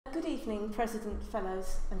Good evening, President,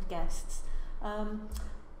 Fellows and guests.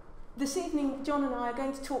 This evening, John and I are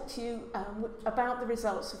going to talk to you about the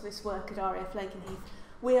results of this work at RAF Lakenheath.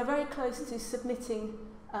 We are very close to submitting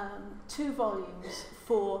 2 volumes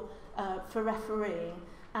for refereeing,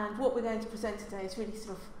 and what we're going to present today is really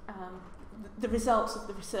sort of the results of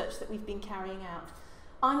the research that we've been carrying out.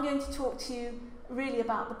 I'm going to talk to you really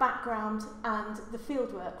about the background and the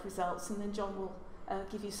fieldwork results, and then John will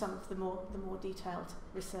give you some of the more detailed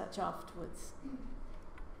research afterwards.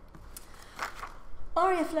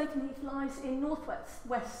 RAF Lakenheath lies in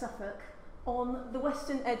northwest Suffolk on the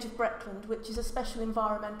western edge of Breckland, which is a special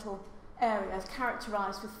environmental area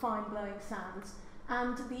characterised with fine blowing sands,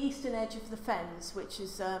 and the eastern edge of the Fens, which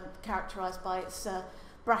is characterised by its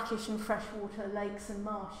brackish and freshwater lakes and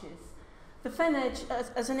marshes. The Fen Edge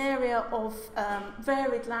as an area of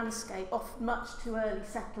varied landscape offered much to early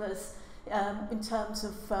settlers in terms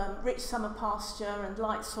of rich summer pasture and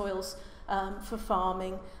light soils for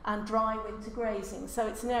farming and dry winter grazing. So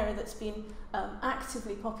it's an area that's been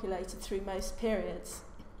actively populated through most periods.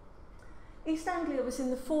 East Anglia was in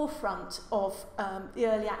the forefront of the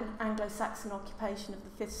early Anglo-Saxon occupation of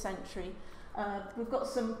the 5th century. We've got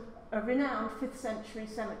some renowned 5th century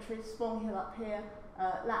cemeteries, Sponghill up here,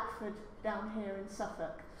 Lackford down here in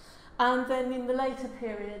Suffolk. And then in the later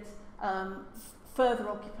period, further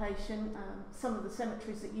occupation, some of the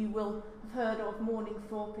cemeteries that you will have heard of,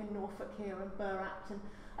 Morningthorpe in Norfolk here and Burr-Acton.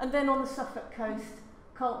 And then on the Suffolk coast,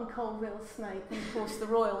 Carlton, Colville, Snape, and of course the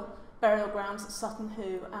royal burial grounds at Sutton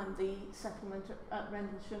Hoo and the settlement at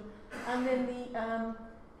Rendlesham. And then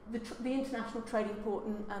the international trading port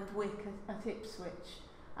and Wick at Ipswich.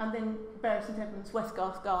 And then Bury St Edmunds,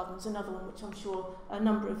 Westgarth Gardens, another one which I'm sure a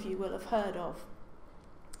number of you will have heard of.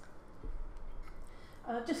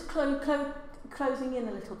 Just closing in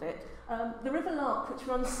a little bit, the River Lark, which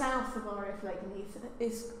runs south of RAF Lakenheath,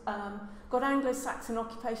 is got Anglo-Saxon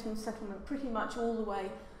occupation and settlement pretty much all the way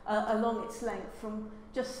along its length, from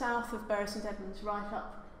just south of Bury St Edmunds right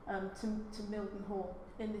up to Mildenhall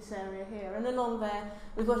in this area here. And along there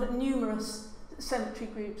we've got numerous cemetery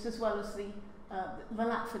groups, as well as the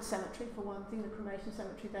Lackford Cemetery, for one thing, the cremation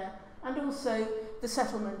cemetery there, and also the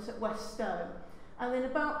settlement at West Stowe. And then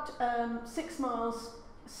about 6 miles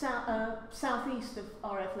southeast of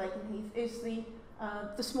RAF Lakenheath is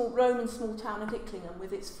the small Roman small town of Icklingham,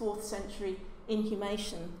 with its 4th century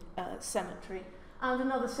inhumation cemetery, and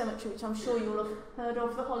another cemetery which I'm sure you'll have heard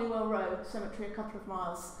of, the Holywell Row Cemetery, a couple of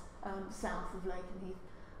miles south of Lakenheath.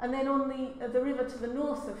 And then on the river to the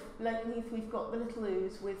north of Lakenheath, we've got the Little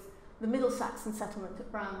Ouse with the Middle Saxon settlement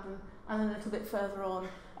at Brandon, and a little bit further on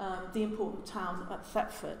the important town at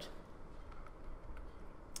Thetford.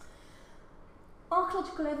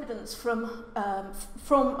 Archaeological evidence from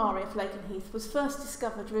RAF Lakenheath was first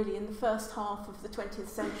discovered really in the first half of the 20th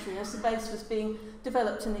century, as the base was being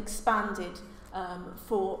developed and expanded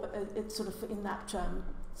sort of in that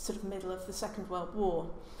sort of middle of the Second World War.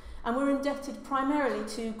 And we're indebted primarily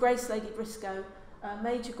to Grace Lady Briscoe,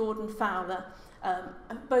 Major Gordon Fowler,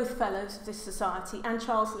 both fellows of this society, and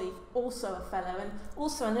Charles Leaf, also a fellow and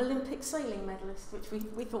also an Olympic sailing medalist, which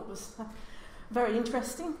we thought was very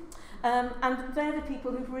interesting. And they're the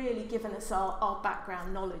people who've really given us our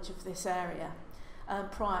background knowledge of this area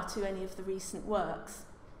prior to any of the recent works.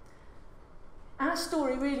 Our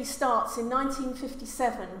story really starts in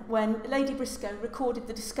 1957, when Lady Briscoe recorded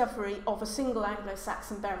the discovery of a single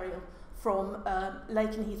Anglo-Saxon burial from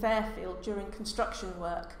Lakenheath airfield during construction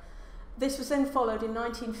work. This was then followed in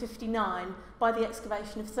 1959 by the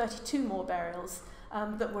excavation of 32 more burials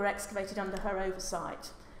that were excavated under her oversight.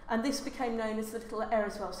 And this became known as the Little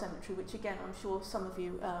Eriswell Cemetery, which again I'm sure some of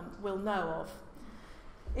you will know of.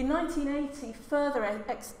 In 1980, further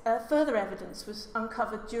evidence was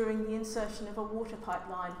uncovered during the insertion of a water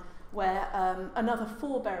pipeline, where another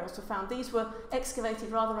 4 burials were found. These were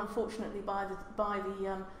excavated rather unfortunately by the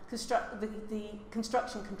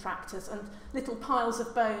construction contractors, and little piles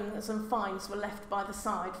of bones and finds were left by the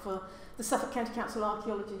side for the Suffolk County Council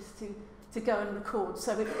archaeologists to go and record.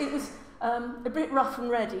 So it was a bit rough and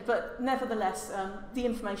ready, but nevertheless the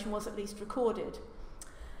information was at least recorded.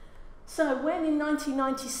 So when in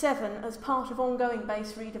 1997, as part of ongoing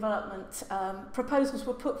base redevelopment, proposals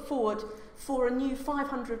were put forward for a new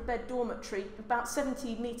 500-bed dormitory about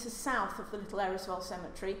 70 metres south of the Little Eriswell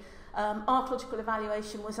Cemetery, archaeological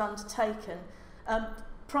evaluation was undertaken.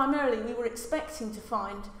 Primarily, we were expecting to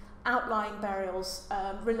find outlying burials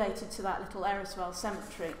related to that Little Eriswell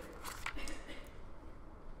Cemetery.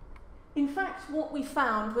 In fact, what we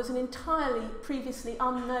found was an entirely previously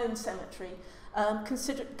unknown cemetery,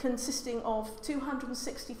 consisting of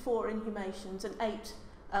 264 inhumations and 8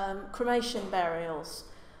 cremation burials.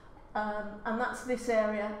 and that's this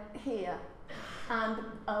area here. And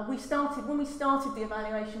when we started the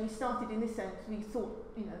evaluation, we started in this end. We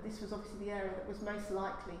thought, you know, this was obviously the area that was most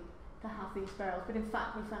likely to have these burials, but in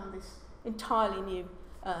fact we found this entirely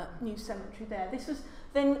new cemetery there. This was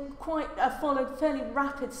then followed fairly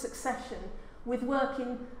rapid succession with work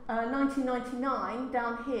in 1999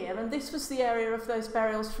 down here, and this was the area of those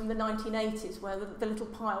burials from the 1980s where the little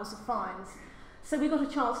piles of finds. So we got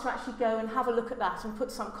a chance to actually go and have a look at that and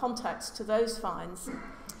put some context to those finds.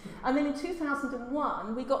 And then in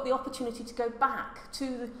 2001 we got the opportunity to go back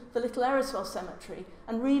to the little Eriswell cemetery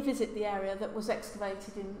and revisit the area that was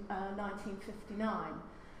excavated in 1959.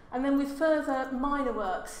 And then with further minor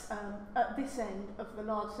works at this end of the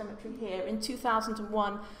large cemetery here in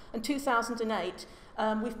 2001 and 2008,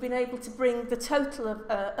 we've been able to bring the total of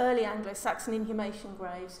early Anglo-Saxon inhumation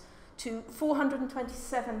graves to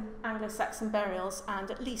 427 Anglo-Saxon burials and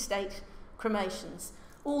at least 8 cremations,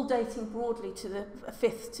 all dating broadly to the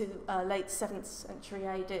 5th to late 7th century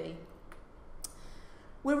AD.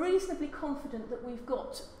 We're reasonably confident that we've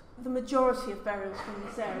got the majority of burials from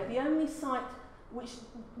this area. The only site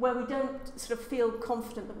where we don't sort of feel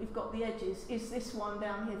confident that we've got the edges is this one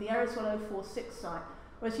down here, the Eriswell 046 site,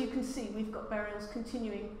 where as you can see we've got burials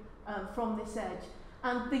continuing from this edge.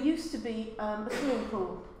 And there used to be a swimming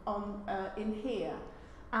pool in here,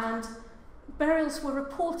 and burials were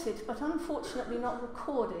reported but unfortunately not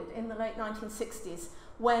recorded in the late 1960s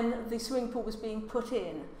when the swimming pool was being put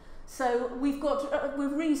in. So we're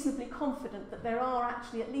reasonably confident that there are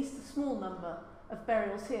actually at least a small number of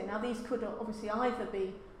burials here. Now these could obviously either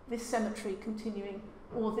be this cemetery continuing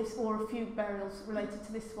or a few burials related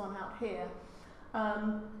to this one out here.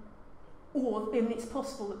 Or it's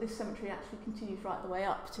possible that this cemetery actually continues right the way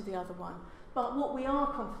up to the other one. But what we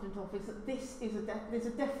are confident of is that there's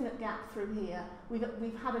a definite gap through here. We've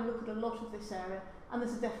had a look at a lot of this area, and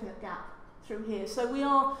there's a definite gap through here. So we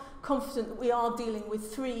are confident that we are dealing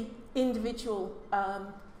with 3 individual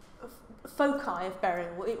foci of burial,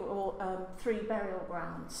 or 3 burial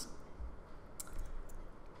grounds.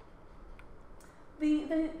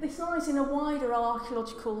 This lies in a wider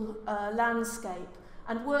archaeological landscape,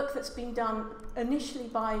 and work that's been done initially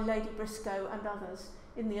by Lady Briscoe and others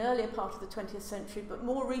in the earlier part of the 20th century, but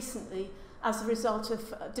more recently as a result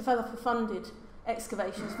of developer-funded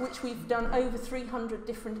excavations, which we've done over 300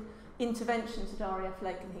 different interventions at RAF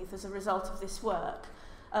Lakenheath as a result of this work,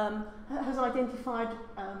 has identified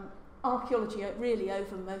archaeology really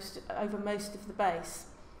over most of the base.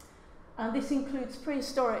 And this includes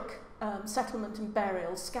prehistoric settlement and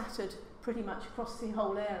burials scattered pretty much across the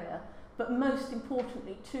whole area, but most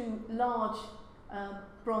importantly 2 large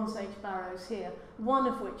Bronze Age barrows here, one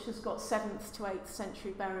of which has got 7th to 8th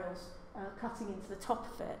century burials cutting into the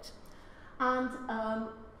top of it. And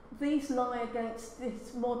these lie against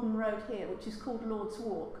this modern road here, which is called Lord's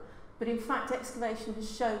Walk, but in fact excavation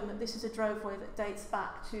has shown that this is a droveway that dates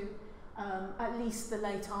back to at least the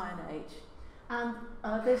late Iron Age. And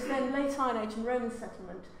there's then late Iron Age and Roman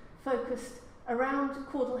settlement focused around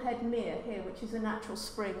Caudlehead Mere here, which is a natural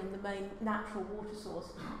spring and the main natural water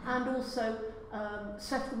source, and also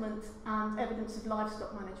settlement and evidence of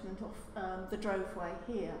livestock management off the droveway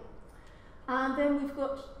here. And then we've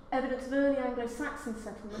got evidence of early Anglo-Saxon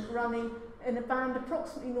settlement running in a band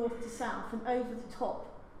approximately north to south and over the top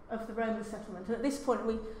of the Roman settlement. And at this point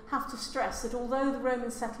we have to stress that although the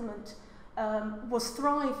Roman settlement was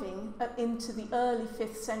thriving into the early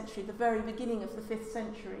 5th century, the very beginning of the 5th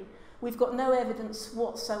century, we've got no evidence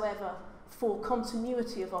whatsoever for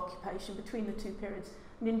continuity of occupation between the 2 periods,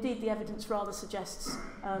 and indeed the evidence rather suggests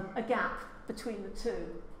a gap between the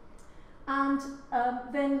 2. And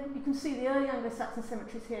then you can see the early Anglo-Saxon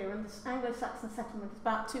cemeteries here, and this Anglo-Saxon settlement is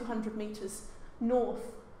about 200 metres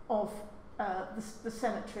north of the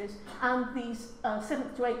cemeteries, and these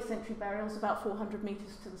 7th to 8th century burials about 400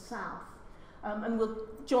 metres to the south. And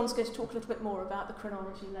John's going to talk a little bit more about the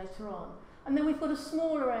chronology later on. And then we've got a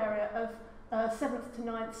smaller area of 7th to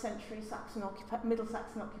 9th century Middle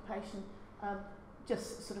Saxon occupation,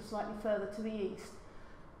 just sort of slightly further to the east.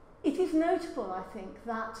 It is notable, I think,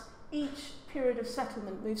 that each period of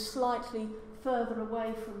settlement moves slightly further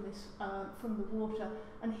away from this, from the water.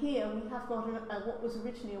 And here we have got what was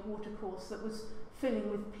originally a watercourse that was filling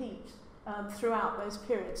with peat throughout those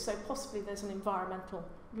periods. So possibly there's an environmental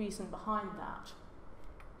reason behind that.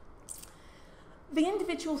 The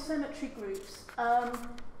individual cemetery groups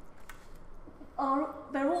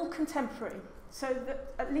they're all contemporary, so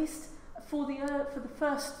that at least for the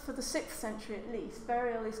 6th century at least,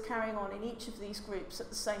 burial is carrying on in each of these groups at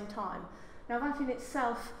the same time. Now that in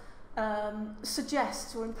itself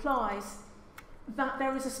suggests or implies that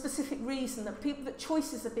there is a specific reason that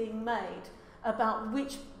choices are being made about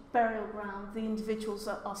which burial ground the individuals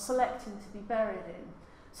are selecting to be buried in.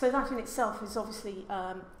 So that in itself is obviously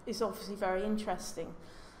very interesting.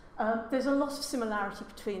 There's a lot of similarity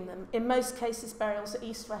between them. In most cases, burials are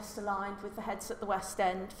east-west aligned with the heads at the west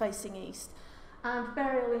end facing east, and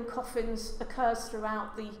burial in coffins occurs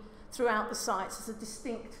throughout the sites as a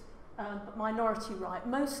distinct minority right.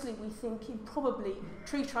 Mostly we think in probably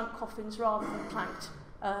tree trunk coffins rather than planked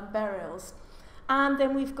burials. And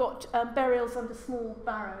then we've got burials under small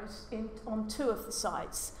barrows on 2 of the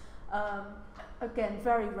sites. Again,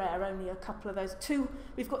 very rare, only a couple of those.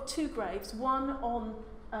 We've got 2 graves, one on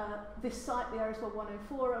this site, the Eriswell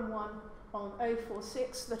 104, and one on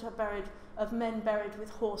 046 that are buried, of men buried with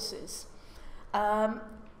horses. And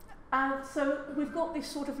so we've got this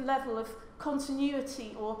sort of level of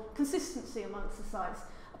continuity or consistency amongst the sites,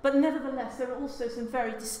 but nevertheless there are also some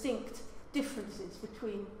very distinct differences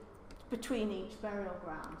between each burial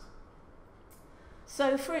ground.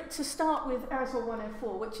 So for it to start with Eriswell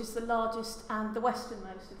 104, which is the largest and the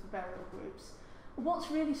westernmost of the burial groups, what's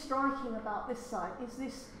really striking about this site is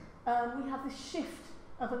this, we have this shift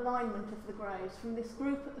of alignment of the graves from this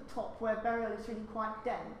group at the top where burial is really quite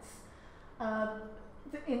dense,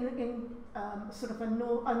 in sort of a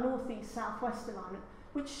northeast southwest alignment,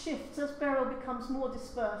 which shifts as burial becomes more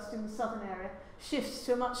dispersed in the southern area, shifts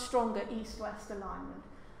to a much stronger east-west alignment.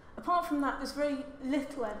 Apart from that, there's very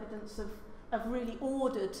little evidence of really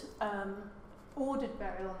ordered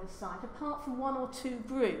burial on this site, apart from 1 or 2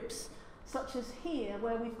 groups, such as here,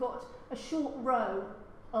 where we've got a short row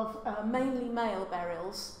of mainly male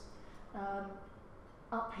burials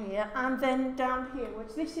up here, and then down here,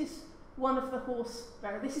 which this is one of the horse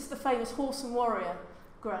burials. This is the famous horse and warrior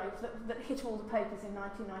grave that hit all the papers in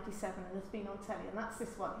 1997 and has been on telly, and that's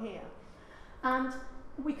this one here. And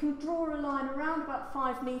we can draw a line around about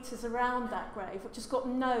 5 metres around that grave, which has got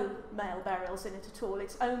no male burials in it at all.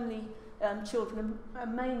 It's only children,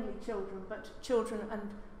 mainly children, but children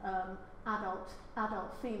and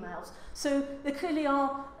adult females. So there clearly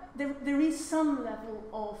are, there is some level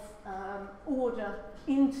of order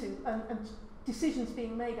into and decisions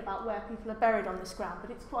being made about where people are buried on this ground,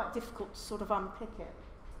 but it's quite difficult to sort of unpick it.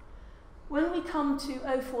 When we come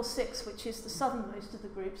to 046, which is the southernmost of the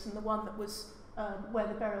groups and the one that was where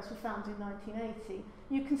the burials were found in 1980,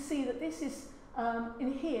 you can see that this is,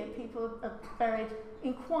 in here, people are buried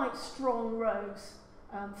in quite strong rows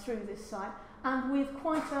through this site, and with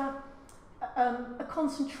quite a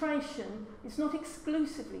concentration, it's not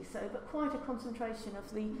exclusively so, but quite a concentration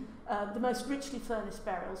of the most richly furnished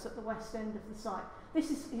burials at the west end of the site. This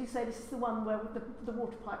is, you say, this is the one where the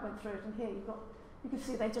water pipe went through it, and here you can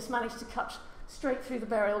see they just managed to cut straight through the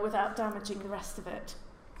burial without damaging the rest of it.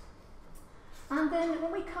 And then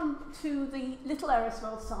when we come to the Little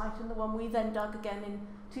Eriswell site, and the one we then dug again in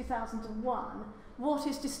 2001, what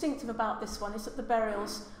is distinctive about this one is that the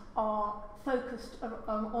burials are focused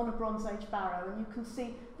on a Bronze Age barrow, and you can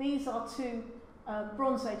see these are 2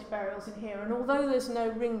 Bronze Age burials in here, and although there's no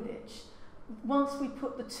ring ditch, once we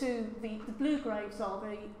put the blue graves are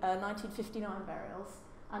the 1959 burials,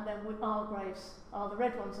 and then our graves are the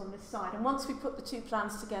red ones on this side. And once we put the 2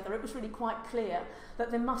 plans together, it was really quite clear that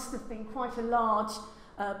there must have been quite a large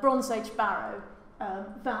Bronze Age barrow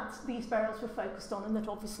that these burials were focused on, and that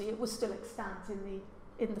obviously it was still extant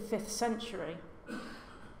in the 5th century.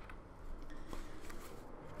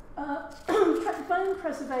 Bone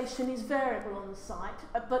preservation is variable on the site,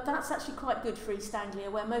 but that's actually quite good for East Anglia,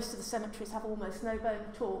 where most of the cemeteries have almost no bone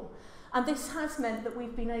at all. And this has meant that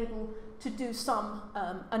we've been able to do some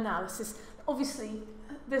analysis. Obviously,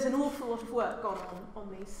 there's an awful lot of work gone on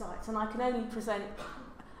these sites, and I can only present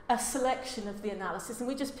a selection of the analysis, and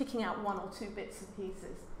we're just picking out 1 or 2 bits and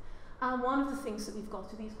pieces. And one of the things that we've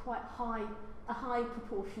got are these quite a high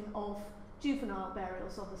proportion of juvenile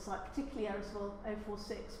burials on the site, particularly Eriswell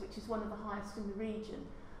 046, which is one of the highest in the region,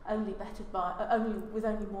 only with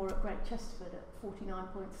only more at Great Chesterford at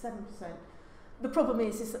 49.7%. The problem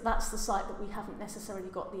is that that's the site that we haven't necessarily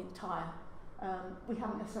got the entire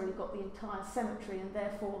cemetery, and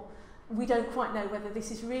therefore we don't quite know whether this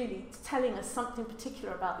is really telling us something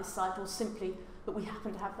particular about this site, or simply that we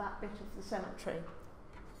happen to have that bit of the cemetery.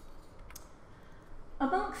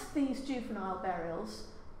 Amongst these juvenile burials,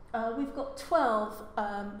 we've got 12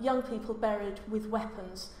 young people buried with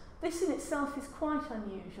weapons. This in itself is quite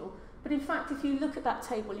unusual, but in fact if you look at that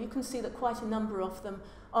table you can see that quite a number of them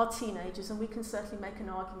are teenagers, and we can certainly make an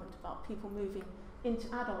argument about people moving into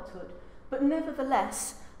adulthood. But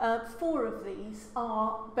nevertheless, 4 of these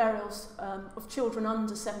are burials of children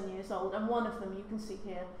under 7 years old, and one of them you can see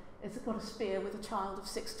here has got a spear with a child of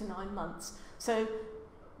 6 to 9 months. So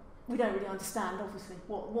we don't really understand, obviously,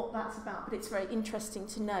 what that's about, but it's very interesting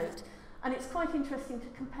to note. And it's quite interesting to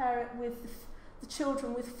compare it with the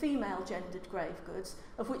children with female gendered grave goods,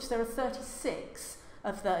 of which there are 36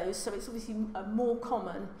 of those, so it's obviously more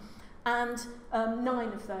common, and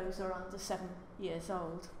 9 of those are under 7 years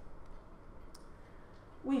old.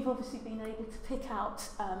 We've obviously been able to pick out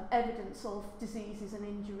evidence of diseases and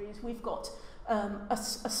injuries. We've got a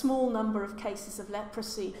small number of cases of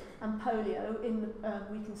leprosy and polio in the,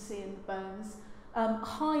 we can see in the bones. A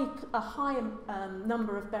high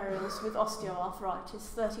number of burials with osteoarthritis,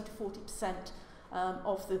 30 to 40%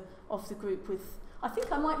 of the group with. I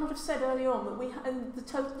think I might not have said earlier on that we had the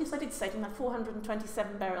total. Yes, I did say, didn't I?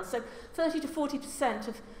 427 burials. So 30 to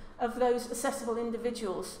 40% of those assessable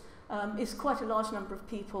individuals is quite a large number of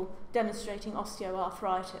people demonstrating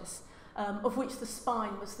osteoarthritis, of which the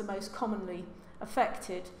spine was the most commonly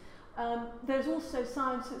affected. There's also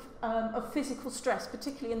signs of physical stress,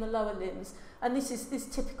 particularly in the lower limbs, and this is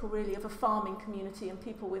typical really of a farming community and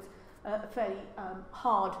people with a fairly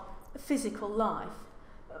hard physical life.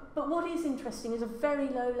 But what is interesting is a very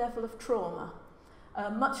low level of trauma,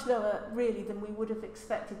 much lower really than we would have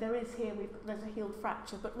expected. There is here, there's a healed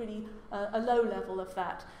fracture, but really a low level of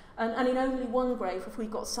that. And in only one grave have we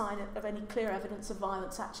got sign of any clear evidence of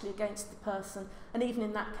violence actually against the person, and even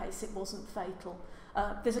in that case it wasn't fatal.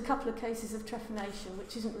 There's a couple of cases of trepanation,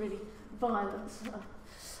 which isn't really violence,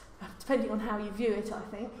 depending on how you view it, I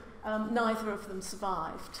think. Neither of them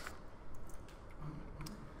survived.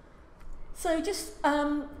 So just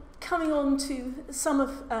coming on to some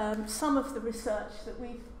of the research that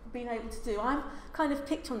we've been able to do. I'm kind of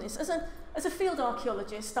picked on this as a field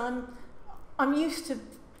archaeologist. I'm used to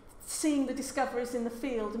seeing the discoveries in the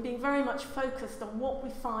field and being very much focused on what we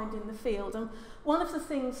find in the field. And one of the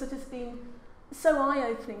things that has been so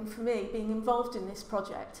eye-opening for me, being involved in this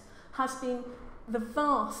project, has been the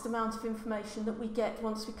vast amount of information that we get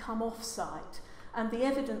once we come off-site, and the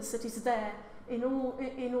evidence that is there in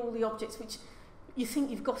all the objects, which you think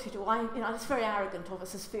you've got it all. It's very arrogant of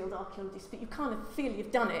us as field archaeologists, but you kind of feel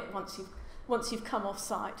you've done it once you've come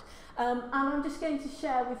off-site. And I'm just going to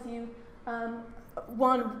share with you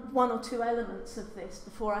one or two elements of this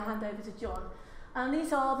before I hand over to John. And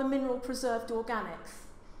these are the mineral preserved organics,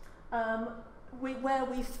 where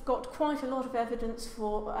we've got quite a lot of evidence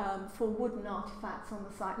for wooden artefacts on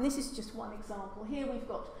the site. And this is just one example. Here we've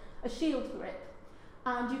got a shield grip,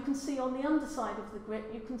 and you can see on the underside of the grip,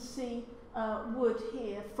 you can see wood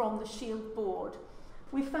here from the shield board.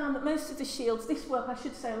 We found that most of the shields, this work I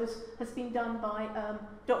should say has been done by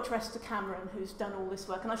Dr. Esther Cameron, who's done all this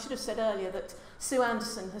work, and I should have said earlier that Sue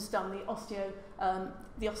Anderson has done the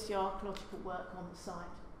osteoarchaeological work on the site.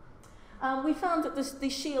 We found that the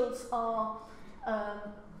shields are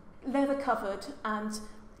leather covered, and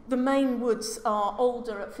the main woods are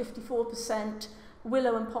alder at 54%,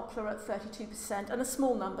 willow and poplar at 32%, and a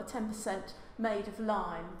small number, 10%, made of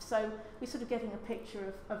lime. So we're sort of getting a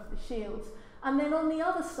picture of the shields. And then on the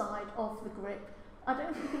other side of the grip, I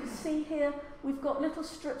don't know if you can see here, we've got little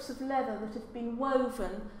strips of leather that have been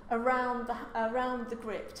woven around the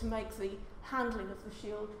grip to make the handling of the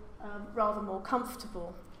shield rather more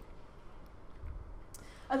comfortable.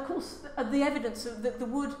 And of course, the evidence of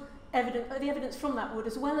the evidence from that wood,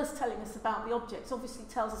 as well as telling us about the objects, obviously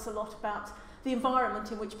tells us a lot about the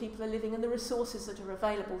environment in which people are living and the resources that are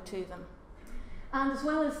available to them. And as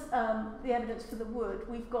well as the evidence for the wood,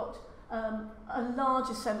 we've got a large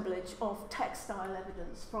assemblage of textile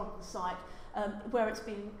evidence from the site where it's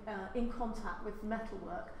been in contact with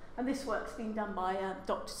metalwork. And this work's been done by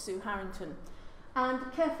Dr. Sue Harrington. And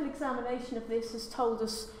careful examination of this has told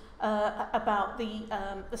us about the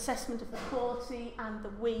assessment of the quality and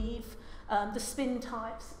the weave, the spin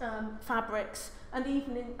types, fabrics, and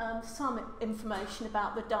even some information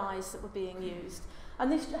about the dyes that were being used.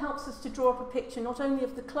 And this helps us to draw up a picture not only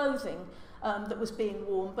of the clothing that was being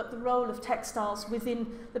worn, but the role of textiles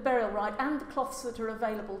within the burial rite and the cloths that are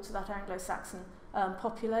available to that Anglo-Saxon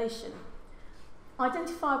population.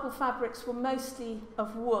 Identifiable fabrics were mostly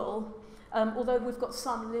of wool, although we've got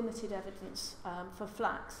some limited evidence for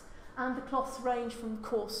flax. And the cloths range from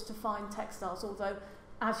coarse to fine textiles, although,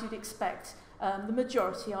 as you'd expect, the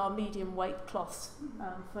majority are medium weight cloths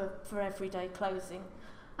for everyday clothing.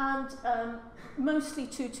 And mostly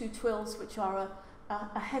tutu twills, which are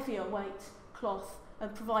a heavier weight cloth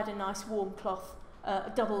and provide a nice warm cloth, a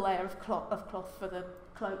double layer of cloth for the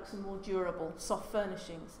cloaks and more durable soft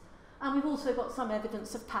furnishings. And we've also got some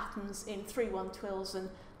evidence of patterns in 3-1 twills and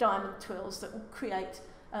diamond twills that will create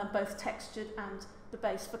both textured and the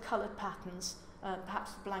base for coloured patterns,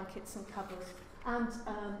 perhaps for blankets and covers and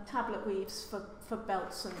tablet weaves for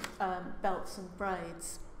belts and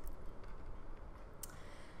braids.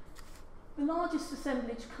 The largest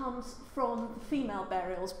assemblage comes from the female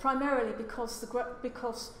burials, primarily because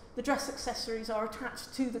the dress accessories are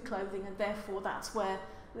attached to the clothing, and therefore that's where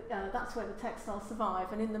the textiles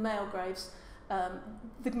survive. And in the male graves,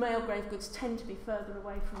 the male grave goods tend to be further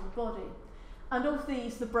away from the body. And of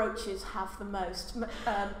these, the brooches have the most,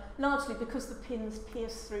 largely because the pins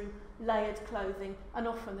pierce through layered clothing, and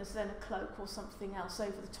often there's then a cloak or something else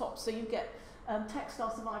over the top. So you get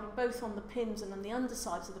textiles surviving both on the pins and on the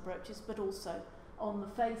undersides of the brooches, but also on the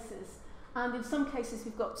faces. And in some cases,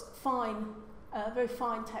 we've got very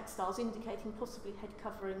fine textiles indicating possibly head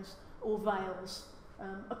coverings or veils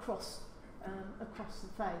across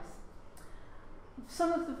the face.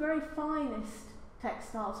 Some of the very finest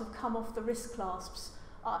textiles have come off the wrist clasps,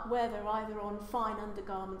 where they're either on fine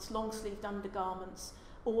undergarments, long-sleeved undergarments,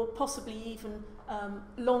 or possibly even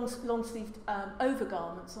long-sleeved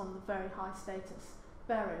overgarments on the very high-status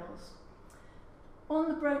burials. On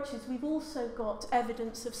the brooches, we've also got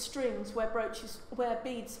evidence of strings where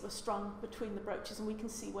beads were strung between the brooches, and we can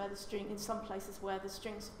see where the string, in some places where the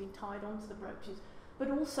strings have been tied onto the brooches.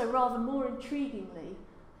 But also, rather more intriguingly,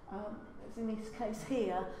 as in this case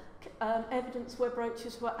here, evidence where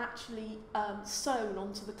brooches were actually sewn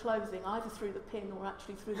onto the clothing, either through the pin or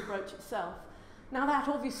actually through the brooch itself. Now that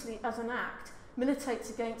obviously, as an act, militates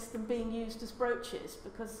against them being used as brooches,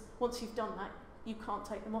 because once you've done that, you can't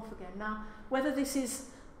take them off again. Now, whether this is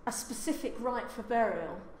a specific rite for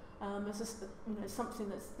burial,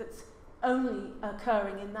 something that's only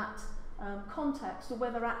occurring in that context, or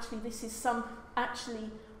whether actually this is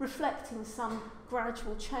actually reflecting some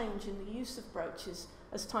gradual change in the use of brooches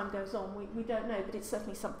as time goes on, we don't know, but it's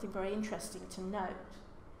certainly something very interesting to note.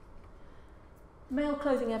 Male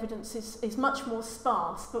clothing evidence is much more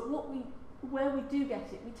sparse, but where we do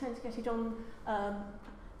get it, we tend to get it on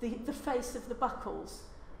the face of the buckles,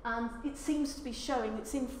 and it seems to be showing,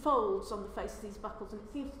 it's in folds on the face of these buckles, and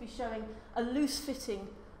it seems to be showing a loose-fitting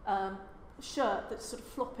shirt that's sort of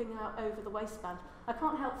flopping out over the waistband. I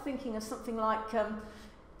can't help thinking of something like Johnny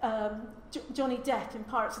Depp in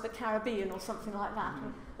Pirates of the Caribbean or something like that.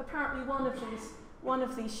 And apparently one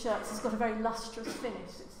of these shirts has got a very lustrous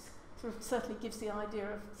finish. It sort of certainly gives the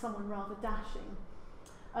idea of someone rather dashing.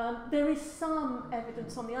 There is some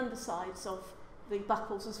evidence on the undersides of the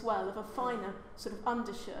buckles as well of a finer sort of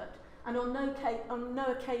undershirt, and on no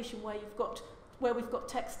occasion where we've got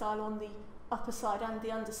textile on the upper side and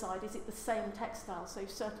the underside is it the same textile. So you're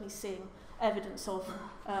certainly seeing evidence of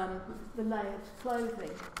the layered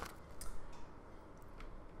clothing.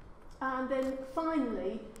 And then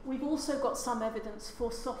finally, we've also got some evidence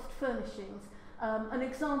for soft furnishings. An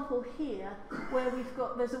example here where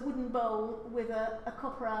there's a wooden bowl with a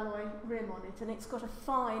copper alloy rim on it, and it's got a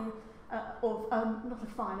fine,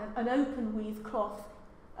 an open weave cloth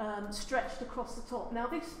stretched across the top. Now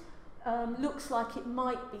this looks like it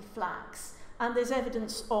might be flax, and there's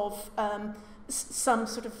evidence of some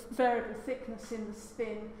sort of variable thickness in the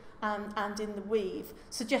spin and in the weave,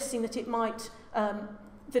 suggesting that it might have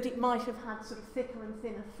had sort of thicker and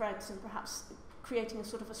thinner threads, and perhaps creating a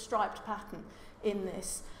sort of a striped pattern in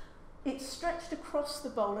this. It's stretched across the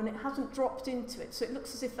bowl and it hasn't dropped into it, so it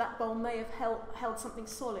looks as if that bowl may have held something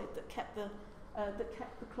solid that kept the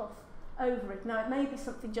cloth over it. Now it may be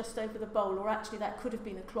something just over the bowl, or actually that could have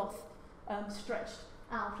been a cloth stretched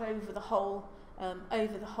out over the whole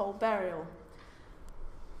burial.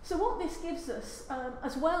 So what this gives us,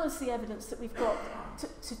 as well as the evidence that we've got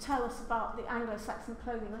to tell us about the Anglo-Saxon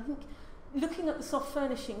clothing, I think looking at the soft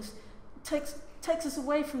furnishings takes us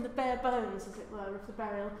away from the bare bones, as it were, of the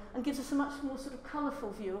burial, and gives us a much more sort of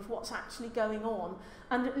colourful view of what's actually going on,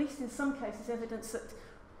 and at least in some cases evidence that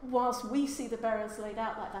whilst we see the burials laid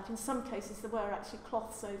out like that, in some cases there were actually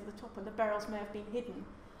cloths over the top and the burials may have been hidden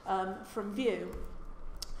from view.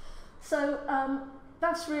 So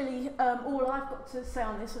that's really all I've got to say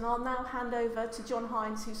on this, and I'll now hand over to John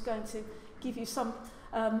Hines, who's going to give you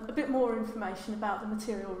a bit more information about the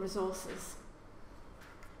material resources.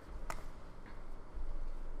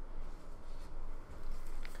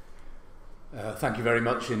 Thank you very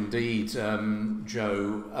much indeed,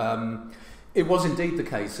 Joe. It was indeed the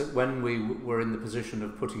case that when we were in the position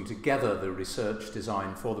of putting together the research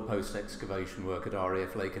design for the post-excavation work at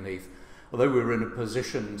RAF Lakenheath, although we were in a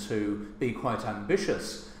position to be quite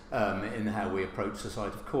ambitious in how we approach the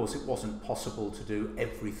site, of course it wasn't possible to do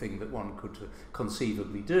everything that one could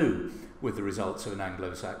conceivably do with the results of an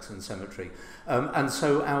Anglo-Saxon cemetery. And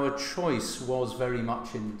so our choice was very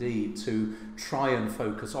much indeed to try and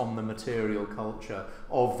focus on the material culture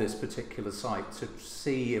of this particular site, to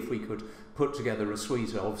see if we could put together a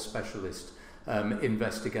suite of specialist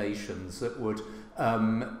investigations that would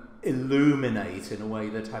illuminate in a way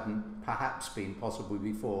that hadn't perhaps been possible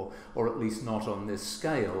before, or at least not on this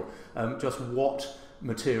scale, just what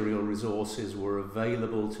material resources were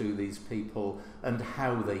available to these people and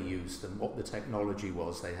how they used them, what the technology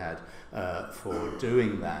was they had for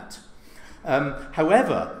doing that.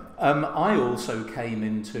 However, I also came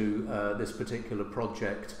into this particular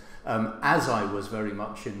project as I was very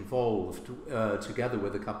much involved, together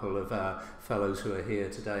with a couple of fellows who are here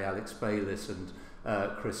today, Alex Bayliss and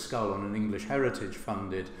Chris Scull, on an English Heritage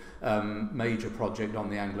funded major project on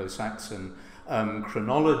the Anglo-Saxon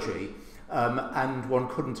chronology. And one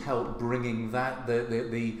couldn't help bringing that,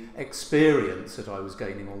 the experience that I was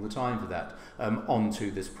gaining all the time for that,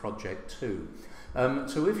 onto this project too.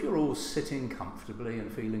 So if you're all sitting comfortably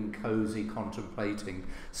and feeling cosy, contemplating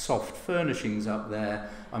soft furnishings up there,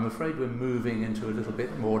 I'm afraid we're moving into a little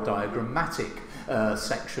bit more diagrammatic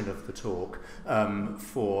section of the talk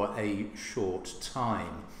for a short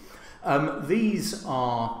time. These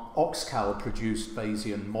are Oxcal produced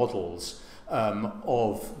Bayesian models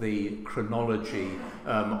of the chronology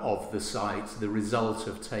of the site, the result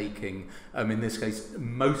of taking, in this case,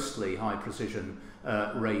 mostly high precision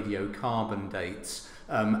radiocarbon dates,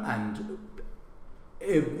 and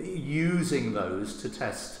using those to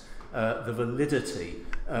test the validity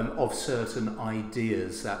of certain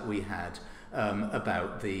ideas that we had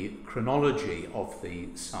about the chronology of the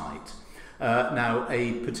site. Now,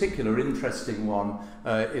 a particular interesting one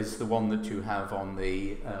is the one that you have on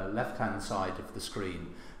the left-hand side of the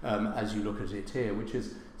screen as you look at it here, which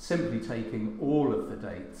is simply taking all of the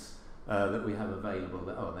dates that we have available.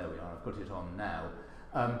 Oh, there we are, I've put it on now.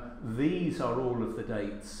 These are all of the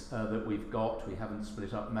dates that we've got. We haven't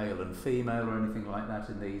split up male and female or anything like that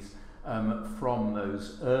in these, from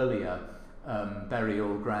those earlier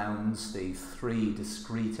burial grounds, the three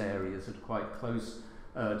discrete areas that are quite close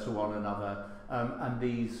to one another, and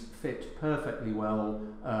these fit perfectly well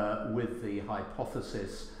with the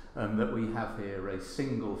hypothesis that we have here a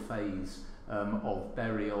single phase of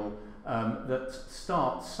burial that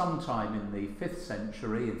starts sometime in the 5th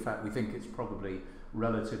century. In fact, we think it's probably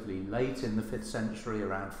relatively late in the 5th century,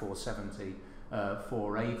 around 470,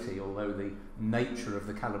 480, although the nature of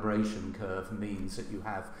the calibration curve means that you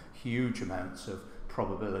have huge amounts of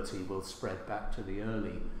probability will spread back to the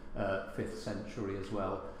early 5th century as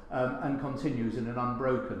well, and continues in an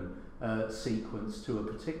unbroken sequence to a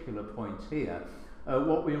particular point here.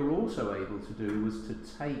 What we were also able to do was to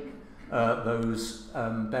take those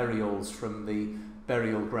burials from the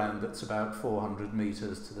burial ground that's about 400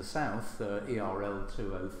 metres to the south, ERL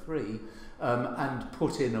 203, and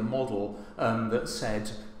put in a model that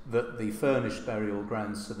said that the furnished burial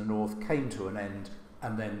grounds to the north came to an end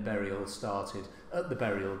and then burial started at the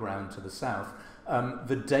burial ground to the south.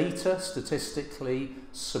 The data statistically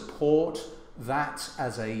support that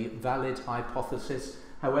as a valid hypothesis.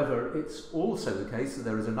 However, it's also the case that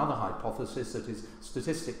there is another hypothesis that is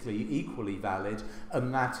statistically equally valid,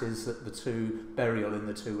 and that is that the two burial in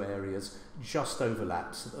the two areas just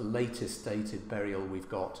overlaps. The latest dated burial we've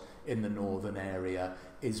got in the northern area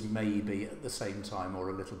is maybe at the same time or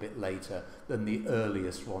a little bit later than the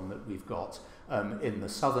earliest one that we've got in the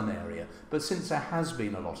southern area. But since there has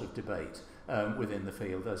been a lot of debate within the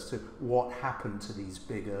field as to what happened to these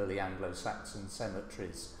big early Anglo-Saxon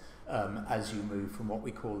cemeteries as you move from what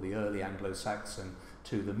we call the early Anglo-Saxon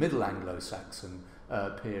to the middle Anglo-Saxon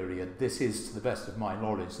period, this is, to the best of my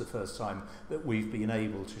knowledge, the first time that we've been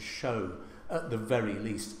able to show, at the very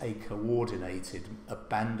least, a coordinated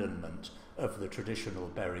abandonment of the traditional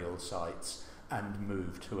burial sites and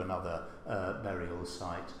move to another burial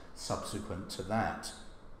site subsequent to that.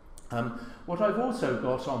 What I've also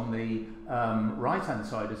got on the right-hand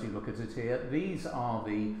side as you look at it here, these are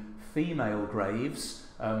the female graves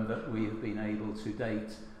that we have been able to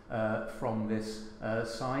date from this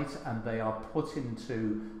site, and they are put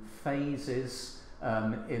into phases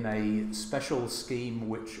in a special scheme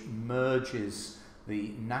which merges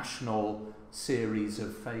the national series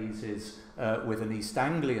of phases with an East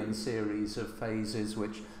Anglian series of phases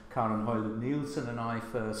which Karen Hoyland-Nielsen and I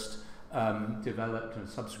first developed and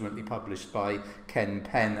subsequently published by Ken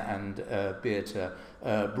Penn and Beate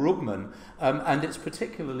Brugman. And it's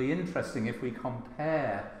particularly interesting if we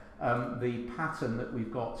compare the pattern that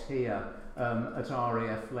we've got here at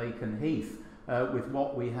RAF Lakenheath with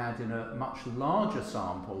what we had in a much larger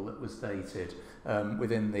sample that was dated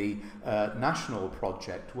within the national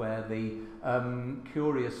project, where the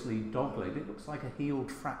curiously dogleg, it looks like a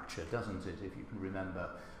healed fracture, doesn't it, if you can remember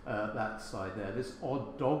that side there. This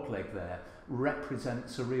odd dogleg there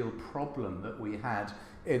represents a real problem that we had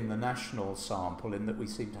in the national sample, in that we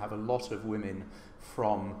seem to have a lot of women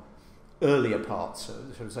from earlier parts,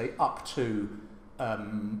 shall we say, up to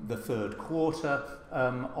the third quarter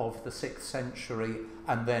of the 6th century,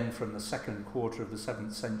 and then from the second quarter of the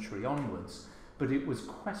 7th century onwards. But it was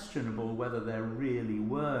questionable whether there really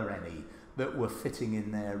were any that were fitting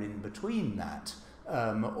in there in between that,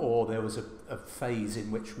 or there was a phase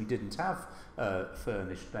in which we didn't have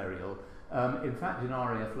furnished burial. In fact, in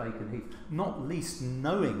RAF Lakenheath, not least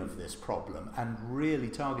knowing of this problem and really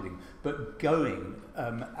targeting, but going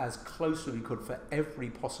as close as we could for every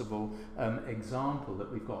possible example that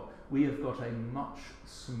we've got, we have got a much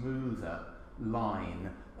smoother line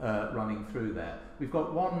running through there. We've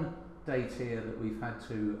got one date here that we've had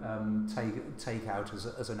to take out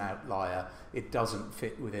as an outlier. It doesn't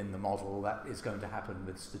fit within the model. That is going to happen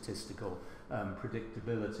with statistical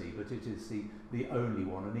predictability, but it is the only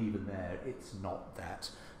one, and even there it's not that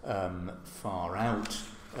far out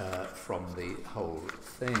from the whole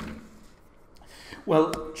thing.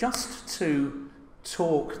 Well, just to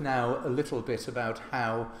talk now a little bit about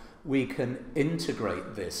how we can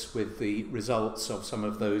integrate this with the results of some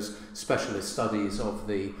of those specialist studies of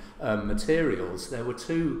the materials. There were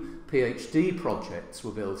 2 PhD projects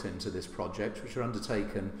were built into this project, which are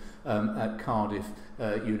undertaken at Cardiff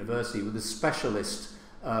University, with a specialist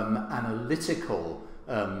analytical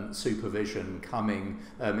supervision coming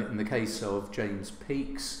in the case of James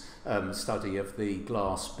Peake's study of the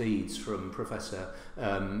glass beads from Professor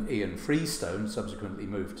Ian Freestone, subsequently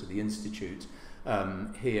moved to the Institute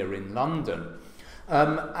here in London.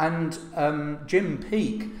 Jim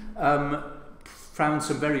Peake found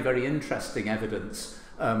some very, very interesting evidence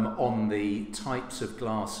on the types of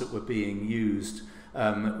glass that were being used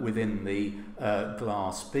within the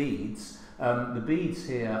glass beads. The beads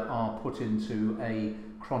here are put into a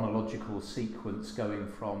chronological sequence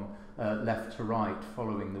going from left to right,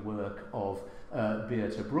 following the work of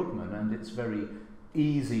Beata Brugmann, and it's very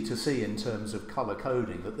easy to see in terms of colour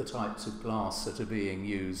coding that the types of glass that are being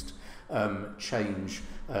used change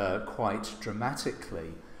quite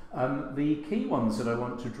dramatically. The key ones that I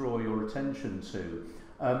want to draw your attention to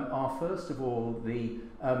are first of all the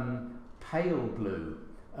pale blue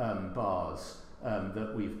bars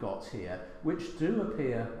that we've got here, which do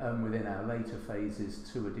appear within our later phases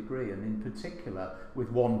to a degree, and in particular with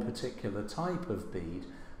one particular type of bead.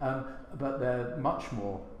 But they're much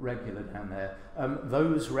more regular down there.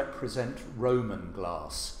 Those represent Roman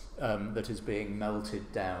glass that is being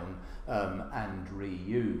melted down and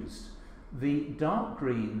reused. The dark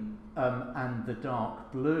green and the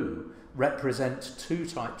dark blue represent 2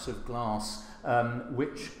 types of glass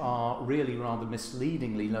which are really rather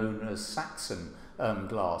misleadingly known as Saxon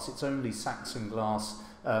glass. It's only Saxon glass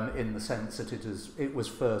in the sense that it was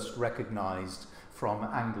first recognised from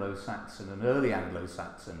Anglo-Saxon and early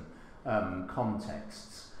Anglo-Saxon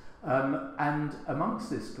contexts. And amongst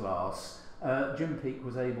this glass, Jim Peake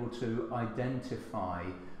was able to identify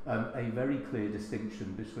a very clear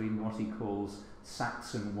distinction between what he calls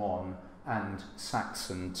Saxon 1 and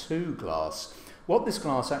Saxon 2 glass. What this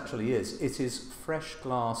glass actually is, it is fresh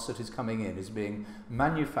glass that is coming in, is being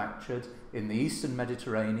manufactured in the Eastern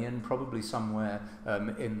Mediterranean, probably somewhere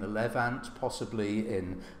in the Levant, possibly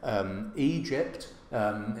in Egypt,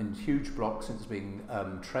 in huge blocks. It's being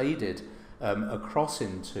traded across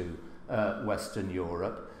into Western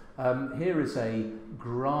Europe. Here is a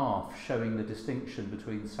graph showing the distinction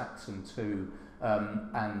between Saxon 2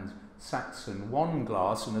 and Saxon 1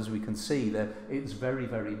 glass, and as we can see there, it's very,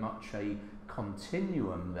 very much a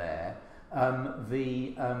continuum there.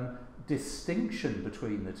 The distinction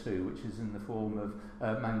between the two, which is in the form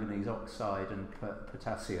of manganese oxide and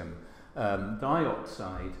potassium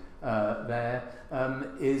dioxide, there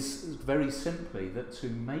is very simply that to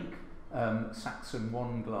make Saxon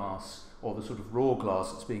 1 glass, or the sort of raw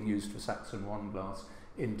glass that's being used for Saxon 1 glass,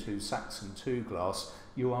 into Saxon 2 glass,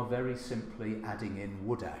 you are very simply adding in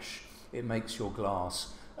wood ash. It makes your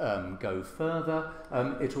glass go further.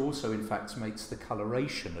 It also, in fact, makes the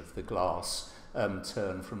coloration of the glass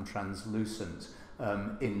turn from translucent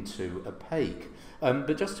into opaque.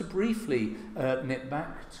 But just to briefly nip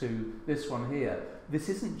back to this one here, this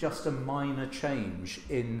isn't just a minor change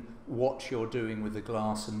in what you're doing with the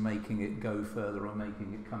glass and making it go further or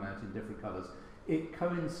making it come out in different colours. It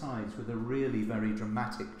coincides with a really very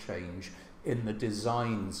dramatic change in the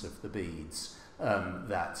designs of the beads.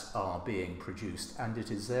 that are being produced, and it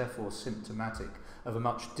is therefore symptomatic of a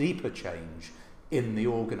much deeper change in the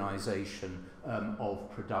organisation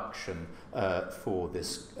of production for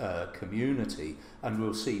this community. And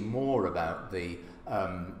we'll see more about the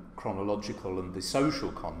chronological and the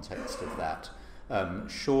social context of that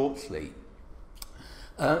shortly.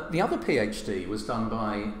 The other PhD was done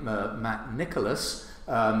by Matt Nicholas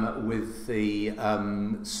with the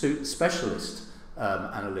specialist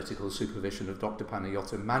analytical supervision of Dr.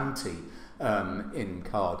 Panayota Manti in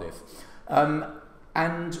Cardiff.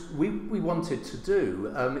 And we wanted to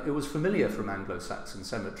do, it was familiar from Anglo-Saxon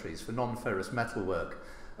cemeteries for non-ferrous metalwork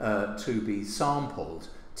to be sampled.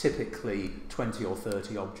 Typically 20 or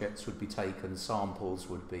 30 objects would be taken, samples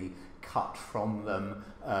would be cut from them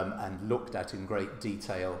and looked at in great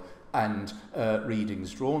detail, and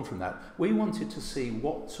readings drawn from that. We wanted to see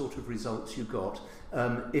what sort of results you got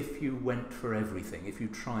if you went for everything, if you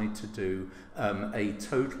tried to do a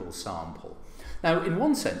total sample. Now, in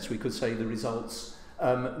one sense, we could say the results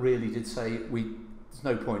really did say there's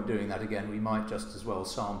no point doing that again. We might just as well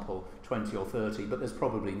sample 20 or 30, but there's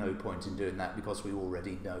probably no point in doing that because we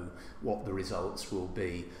already know what the results will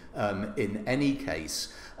be in any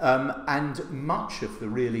case. And much of the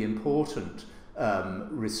really important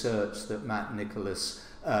research that Matt Nicholas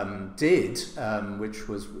did, which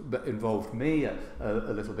was involved me a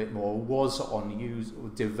little bit more, was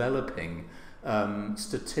on developing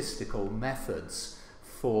statistical methods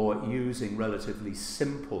for using relatively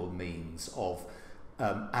simple means of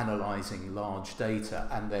analysing large data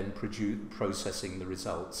and then processing the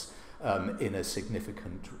results in a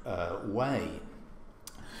significant way.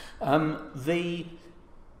 The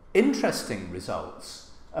interesting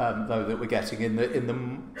results, though, that we're getting in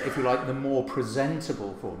the if you like, the more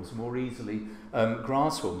presentable forms, more easily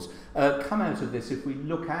grasped forms, come out of this if we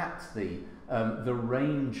look at the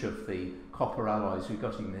range of the copper alloys we've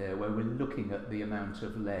got in there, where we're looking at the amount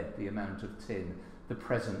of lead, the amount of tin, the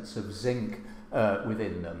presence of zinc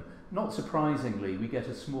within them. Not surprisingly, we get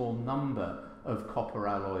a small number of copper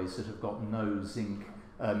alloys that have got no zinc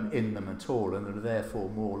in them at all, and are therefore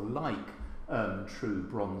more like true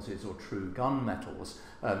bronzes or true gunmetals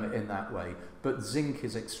in that way. But zinc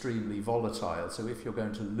is extremely volatile, so if you're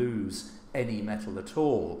going to lose any metal at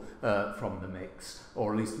all from the mix,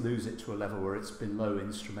 or at least lose it to a level where it's below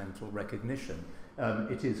instrumental recognition,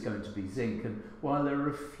 it is going to be zinc. And while there are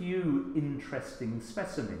a few interesting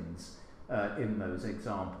specimens in those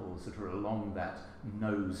examples that are along that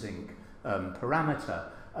no zinc parameter,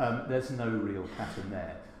 there's no real pattern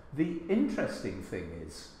there. The interesting thing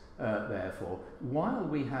is, therefore, while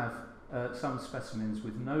we have some specimens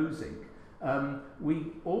with no zinc,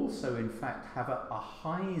 we also in fact have a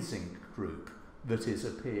high zinc group that is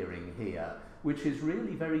appearing here, which is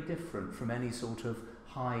really very different from any sort of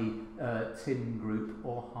high tin group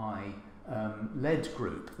or high lead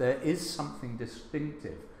group. There is something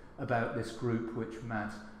distinctive about this group which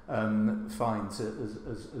Matt finds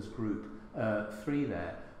as group 3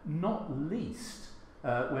 there, not least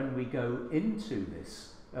when we go into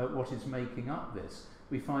this, what is making up this.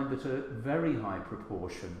 We find that a very high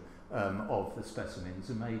proportion of the specimens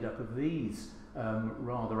are made up of these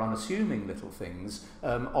rather unassuming little things,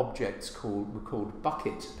 objects called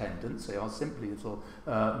bucket pendants. They are simply little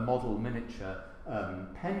model miniature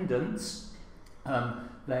pendants.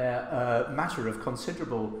 They're a matter of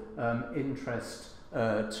considerable interest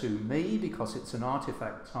to me because it's an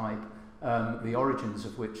artifact type, the origins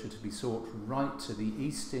of which are to be sought right to the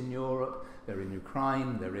east in Europe. They're in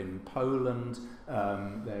Ukraine, they're in Poland,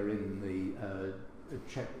 they're in the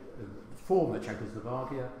former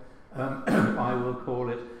Czechoslovakia, I will call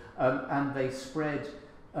it, and they spread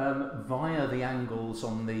via the Angles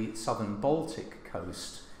on the southern Baltic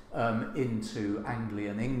coast into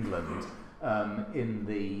Anglian England in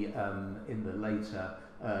the later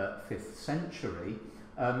 5th century.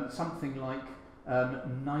 Something like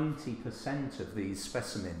 90% of these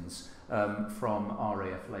specimens from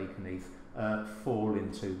RAF Lakenheath fall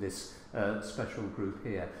into this special group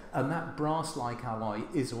here. And that brass-like alloy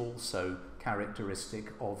is also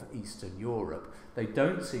characteristic of Eastern Europe. They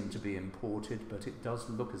don't seem to be imported, but it does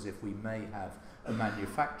look as if we may have a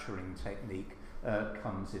manufacturing technique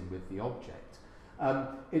comes in with the object.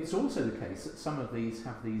 It's also the case that some of these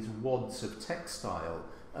have these wads of textile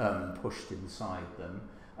pushed inside them,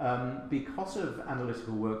 because of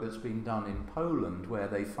analytical work that's been done in Poland, where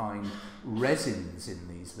they find resins in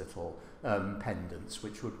these little pendants,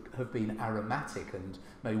 which would have been aromatic and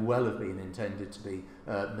may well have been intended to be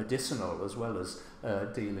medicinal, as well as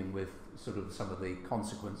dealing with sort of some of the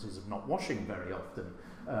consequences of not washing very often.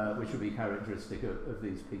 which would be characteristic of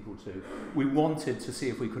these people too. We wanted to see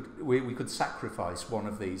if we could sacrifice one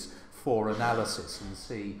of these for analysis and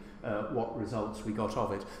see what results we got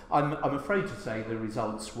of it. I'm afraid to say the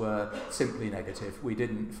results were simply negative. We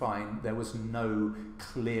didn't find, there was no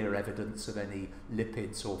clear evidence of any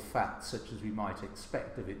lipids or fats such as we might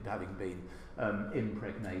expect of it having been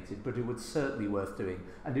impregnated, but it was certainly worth doing,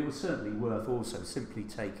 and it was certainly worth also simply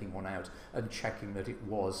taking one out and checking that it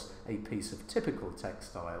was a piece of typical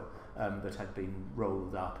textile that had been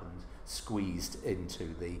rolled up and squeezed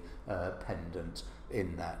into the pendant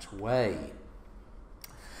in that way.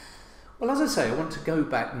 Well, as I say, I want to go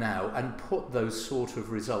back now and put those sort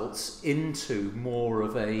of results into more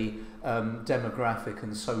of a demographic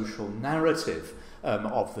and social narrative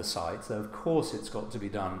of the site, though of course it's got to be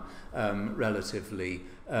done relatively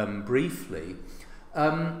briefly.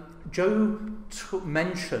 Joe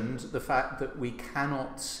mentioned the fact that we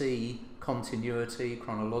cannot see continuity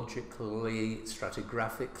chronologically,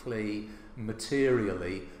 stratigraphically,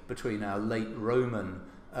 materially between our late Roman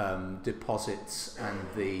deposits and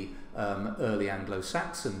the early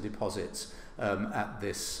Anglo-Saxon deposits at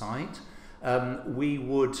this site. We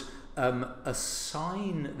would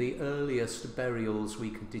assign the earliest burials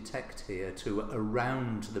we could detect here to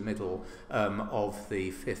around the middle of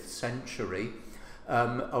the 5th century.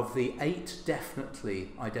 Of the 8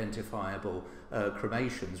 definitely identifiable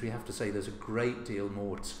cremations, we have to say there's a great deal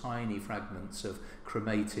more tiny fragments of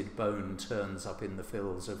cremated bone turns up in the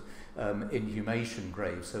fills of inhumation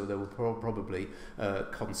graves, so there were probably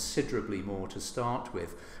considerably more to start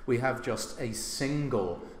with. We have just a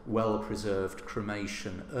single well-preserved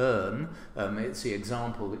cremation urn. It's the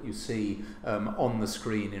example that you see on the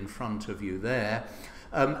screen in front of you there.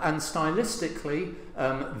 And stylistically,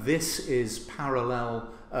 this is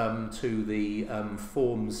parallel to the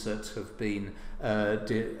forms that have been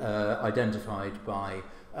identified by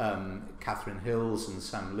Catherine Hills and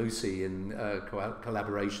Sam Lucy in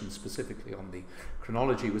collaboration specifically on the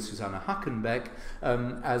chronology with Susanna Huckenbeck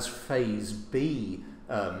as Phase B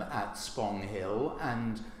at Spong Hill,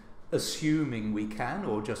 and assuming we can,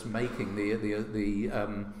 or just making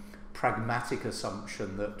the pragmatic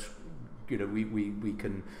assumption that we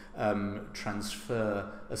can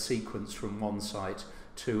transfer a sequence from one site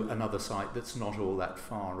to another site that's not all that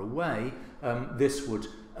far away, this would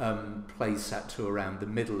place that to around the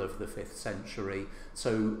middle of the 5th century,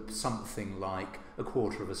 so something like a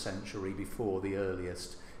quarter of a century before the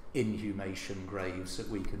earliest inhumation graves that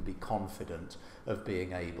we can be confident of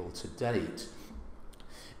being able to date.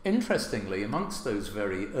 Interestingly, amongst those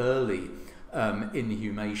very early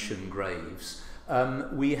inhumation graves,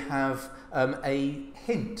 we have a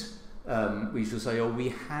hint, we should say, or we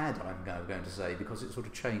had, I'm now going to say, because it sort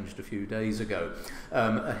of changed a few days ago,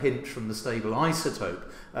 a hint from the stable isotope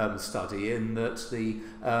study, in that the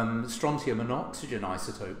strontium and oxygen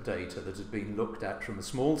isotope data that had been looked at from a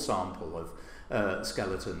small sample of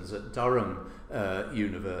skeletons at Durham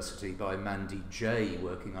University by Mandy Jay,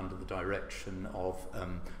 working under the direction of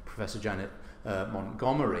Professor Janet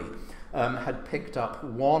Montgomery, had picked up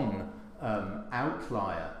one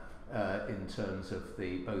outlier in terms of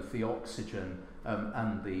both the oxygen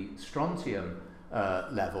and the strontium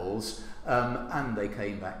levels, and they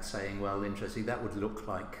came back saying, well, interesting, that would look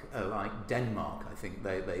like Denmark, I think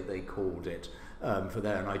they called it for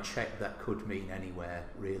there, and I checked that could mean anywhere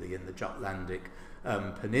really in the Jutlandic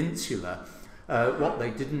Peninsula. What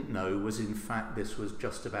they didn't know was, in fact, this was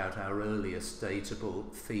just about our earliest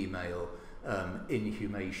datable female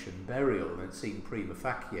inhumation burial, and it seemed prima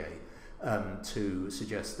facie to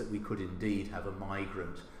suggest that we could indeed have a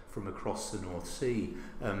migrant from across the North Sea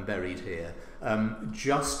buried here.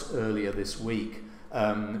 Just earlier this week,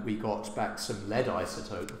 we got back some lead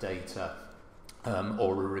isotope data,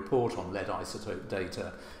 or a report on lead isotope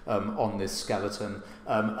data on this skeleton,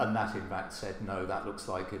 and that in fact said, no, that looks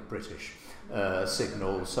like a British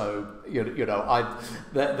signal. So there we are.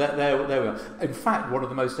 In fact, one of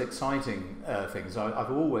the most exciting things,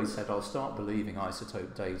 I've always said I'll start believing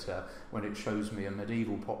isotope data when it shows me a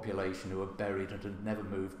medieval population who are buried and had never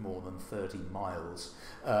moved more than 30 miles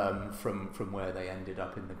from where they ended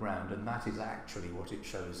up in the ground, and that is actually what it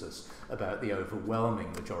shows us about the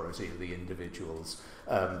overwhelming majority of the individuals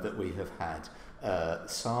that we have had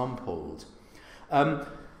sampled.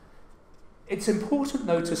 It's important,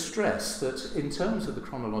 though, to stress that in terms of the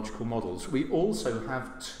chronological models, we also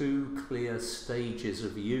have 2 clear stages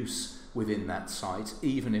of use within that site,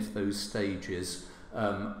 even if those stages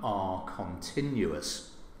are continuous.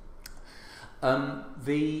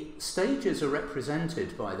 The stages are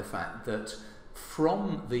represented by the fact that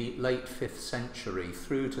from the late 5th century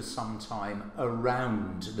through to sometime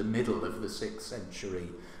around the middle of the 6th century,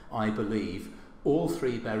 I believe, all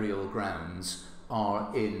three burial grounds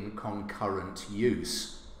are in concurrent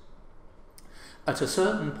use. At a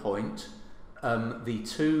certain point, the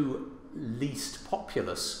two least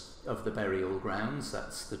populous of the burial grounds,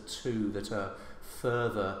 that's the two that are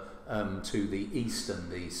further to the east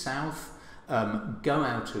and the south, go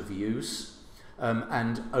out of use,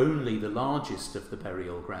 and only the largest of the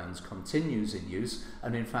burial grounds continues in use,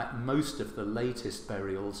 and in fact most of the latest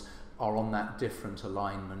burials are on that different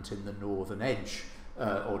alignment in the northern edge,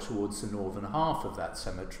 or towards the northern half of that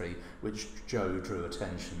cemetery, which Joe drew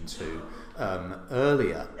attention to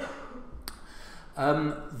earlier.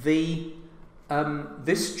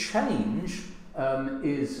 This change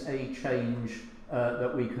is a change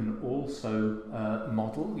that we can also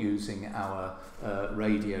model using our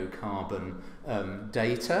radiocarbon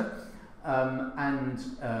data, and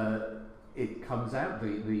it comes out,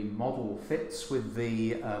 the model fits with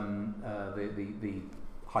the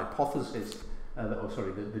hypothesis,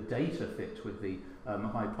 the data fit with the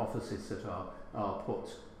hypothesis that are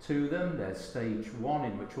put to them. There's stage 1,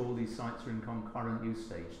 in which all these sites are in concurrent use,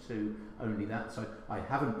 stage 2 only that. So I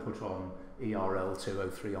haven't put on ERL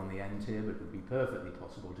 203 on the end here, but it would be perfectly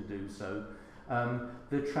possible to do so.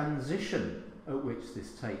 The transition at which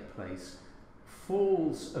this takes place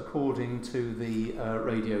falls, according to the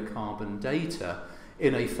radiocarbon data,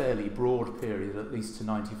 in a fairly broad period, at least to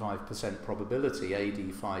 95% probability,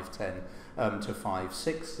 AD 510 to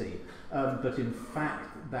 560. But in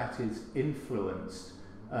fact, that is influenced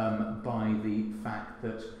by the fact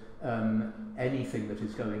that anything that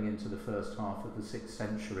is going into the first half of the 6th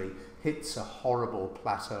century hits a horrible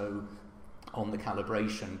plateau on the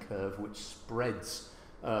calibration curve, which spreads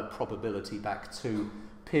probability back to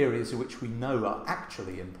periods which we know are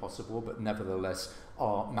actually impossible, but nevertheless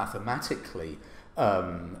are mathematically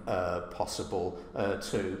possible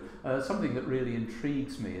too. Something that really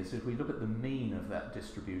intrigues me is if we look at the mean of that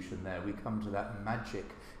distribution there, we come to that magic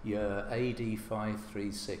year AD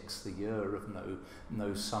 536, the year of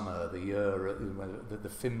no summer, the year the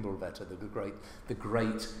Fimbulwetter, the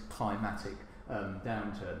great climatic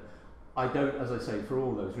downturn. I don't, as I say, for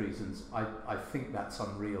all those reasons, I think that's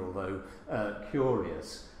unreal, though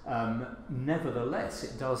curious. Nevertheless,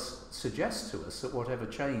 it does suggest to us that whatever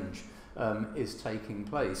change is taking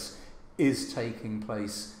place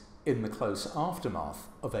in the close aftermath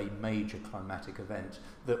of a major climatic event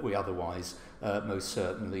that we otherwise most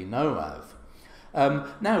certainly know of.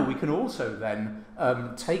 Now, we can also then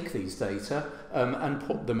take these data and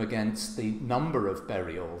put them against the number of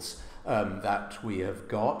burials that we have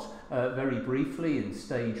got. Very briefly, in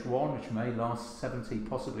stage 1, which may last 70,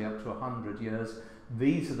 possibly up to 100 years,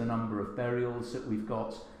 these are the number of burials that we've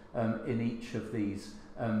got in each of these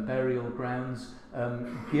burial grounds.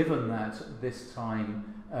 Given that this time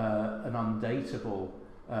an undatable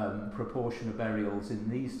proportion of burials in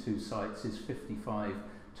these two sites is 55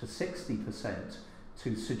 to 60%,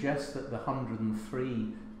 to suggest that the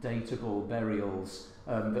 103 datable burials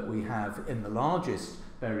that we have in the largest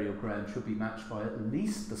burial ground should be matched by at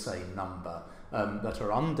least the same number that are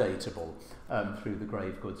undatable through the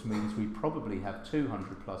grave goods means we probably have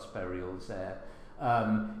 200 plus burials there.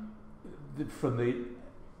 From the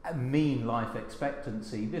mean life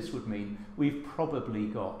expectancy, this would mean we've probably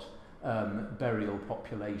got burial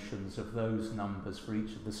populations of those numbers for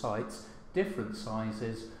each of the sites, different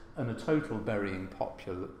sizes, and a total burying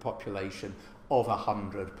population of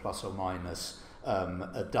 100 plus or minus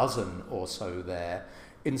a dozen or so there.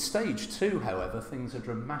 In stage 2, however, things are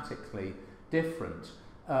dramatically different.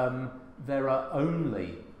 There are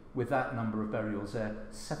only, with that number of burials there,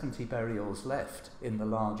 70 burials left in the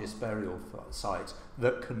largest burial site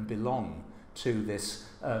that can belong to this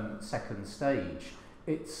second stage.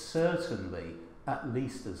 It's certainly at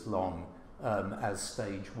least as long as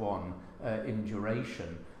stage 1 in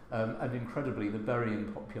duration, and incredibly the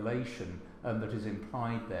burying population that is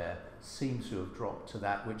implied there seems to have dropped to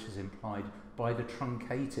that which is implied by the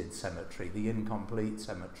truncated cemetery, the incomplete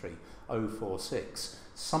cemetery 046.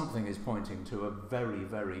 Something is pointing to a very,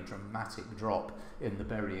 very dramatic drop in the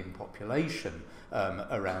burying population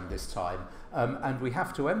around this time. And we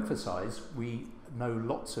have to emphasise, we know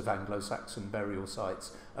lots of Anglo-Saxon burial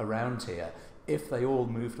sites around here. If they all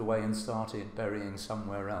moved away and started burying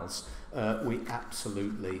somewhere else, we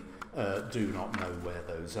absolutely do not know where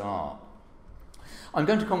those are. I'm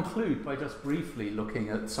going to conclude by just briefly looking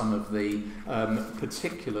at some of the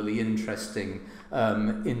particularly interesting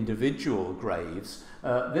individual graves.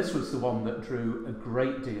 This was the one that drew a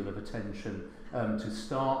great deal of attention to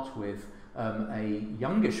start with a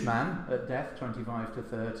youngish man at death, 25 to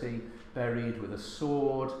 30, buried with a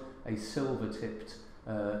sword, a silver-tipped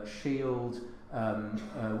shield,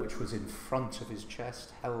 which was in front of his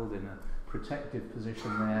chest, held in a protective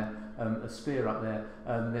position there, a spear up there,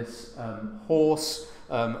 and this horse,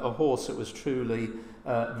 a horse that was truly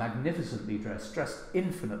magnificently dressed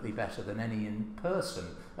infinitely better than any in person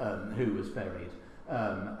who was buried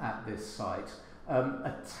at this site.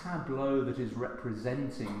 A tableau that is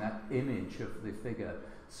representing that image of the figure,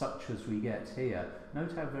 such as we get here.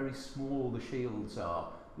 Note how very small the shields are.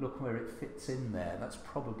 Look where it fits in there. That's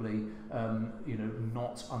probably,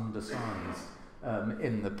 not undersized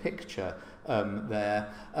in the picture there.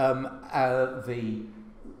 The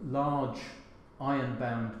large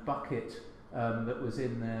iron-bound bucket that was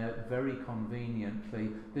in there very conveniently.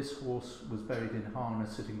 This horse was buried in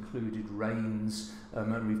harness that included reins,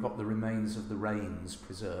 and we've got the remains of the reins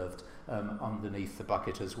preserved underneath the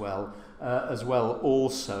bucket as well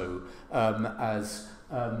also as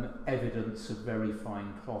evidence of very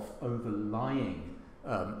fine cloth overlying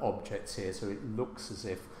objects here, so it looks as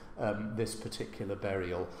if this particular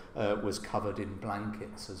burial was covered in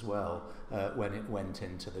blankets as well when it went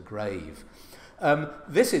into the grave.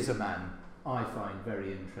 This is a man I find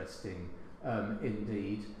very interesting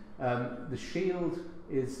indeed. The shield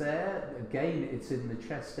is there, again it's in the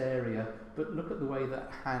chest area, but look at the way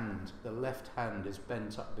that hand, the left hand, is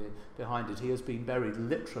bent up behind it. He has been buried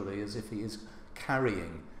literally as if he is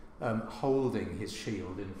carrying, holding his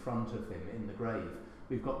shield in front of him in the grave.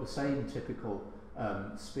 We've got the same typical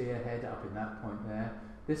spearhead up in that point there.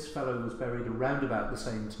 This fellow was buried around about the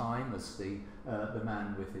same time as the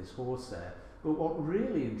man with his horse there. But what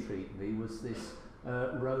really intrigued me was this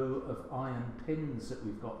row of iron pins that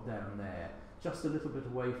we've got down there, just a little bit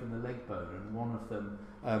away from the leg bone, and one of them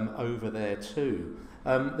over there too.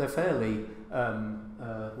 They're fairly,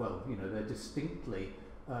 they're distinctly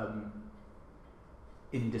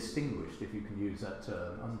indistinguished, if you can use that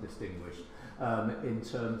term, undistinguished, in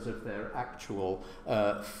terms of their actual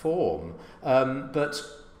form. But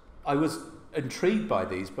I was intrigued by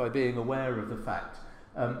these, by being aware of the fact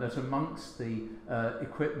that amongst the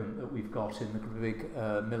equipment that we've got in the big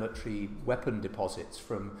military weapon deposits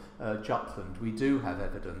from Jutland, we do have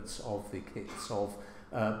evidence of the kits of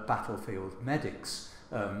battlefield medics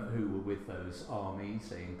who were with those armies.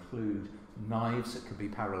 They include knives that can be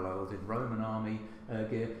paralleled in Roman army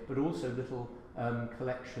gear, but also little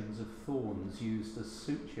collections of thorns used as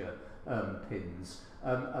suture pins.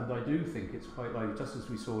 And I do think it's quite likely, just as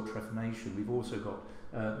we saw trepanation, we've also got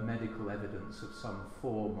medical evidence of some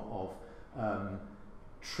form of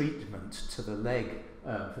treatment to the leg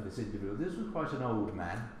for this individual. This was quite an old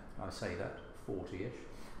man, I say that, 40-ish,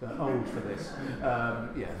 but old for this,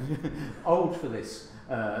 old for this,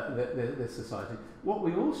 this society. What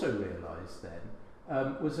we also realised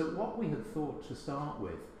then was that what we had thought to start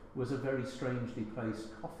with was a very strangely placed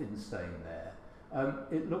coffin stain there.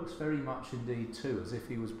 It looks very much indeed too as if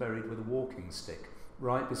he was buried with a walking stick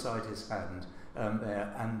right beside his hand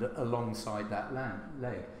there and alongside that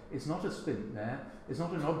leg. It's not a splint there, it's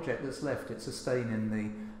not an object that's left, it's a stain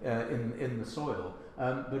in the soil,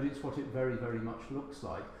 but it's what it very, very much looks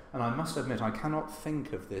like. And I must admit, I cannot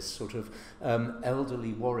think of this sort of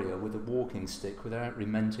elderly warrior with a walking stick without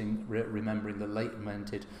remembering the late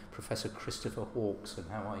lamented Professor Christopher Hawkes and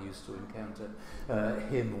how I used to encounter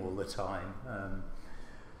him all the time.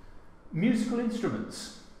 Musical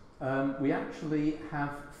instruments. We actually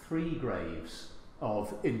have 3 graves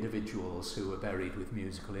of individuals who were buried with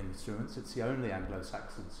musical instruments. It's the only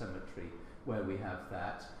Anglo-Saxon cemetery where we have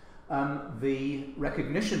that. The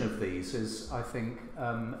recognition of these is, I think,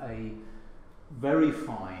 a very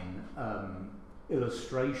fine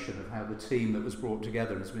illustration of how the team that was brought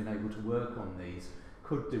together and has been able to work on these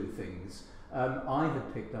could do things. I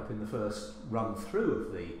had picked up in the first run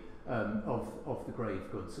through of the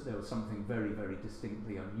grave goods that there was something very, very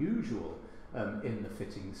distinctly unusual in the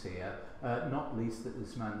fittings here, not least that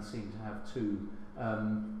this man seemed to have 2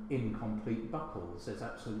 incomplete buckles. There's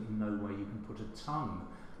absolutely no way you can put a tongue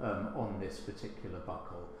on this particular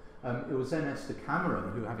buckle. It was then Esther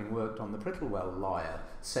Cameron who, having worked on the Prittlewell lyre,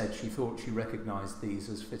 said she thought she recognised these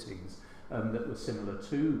as fittings that were similar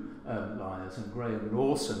to lyres, and Graham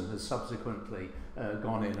Lawson has subsequently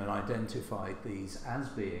gone in and identified these as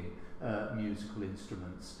being musical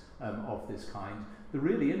instruments of this kind. The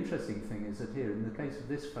really interesting thing is that here, in the case of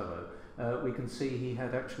this fellow, we can see he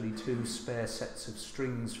had actually 2 spare sets of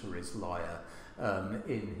strings for his lyre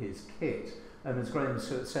in his kit. And as Graham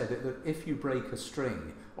said, that if you break a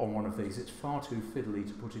string on one of these, it's far too fiddly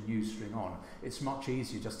to put a new string on. It's much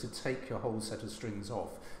easier just to take your whole set of strings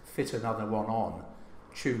off, fit another one on,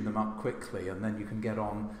 tune them up quickly, and then you can get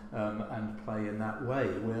on and play in that way.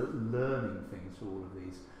 We're learning things, all of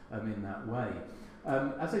these, in that way.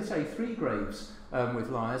 As I say, 3 graves with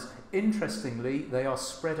lyres. Interestingly, they are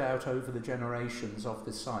spread out over the generations of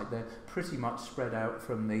this site. They're pretty much spread out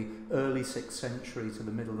from the early 6th century to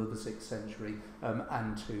the middle of the 6th century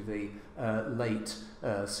and to the late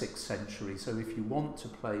 6th century. So if you want to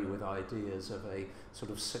play with ideas of a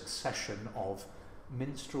sort of succession of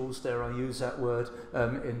minstrels, dare I use that word,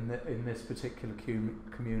 in this particular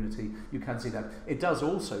community, you can see that. It does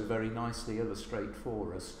also very nicely illustrate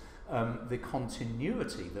for us the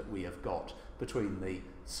continuity that we have got between the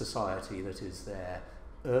society that is there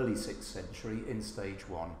early 6th century in stage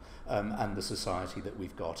 1 and the society that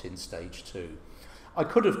we've got in stage 2. I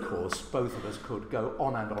could, of course, both of us could go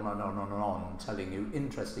on and on and on and on telling you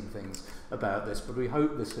interesting things about this, but we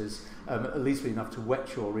hope this has at least been enough to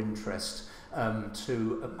whet your interest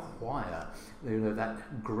to acquire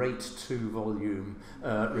that great 2-volume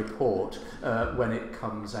report when it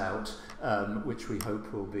comes out, which we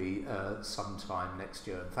hope will be sometime next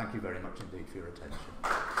year. And thank you very much indeed for your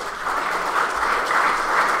attention.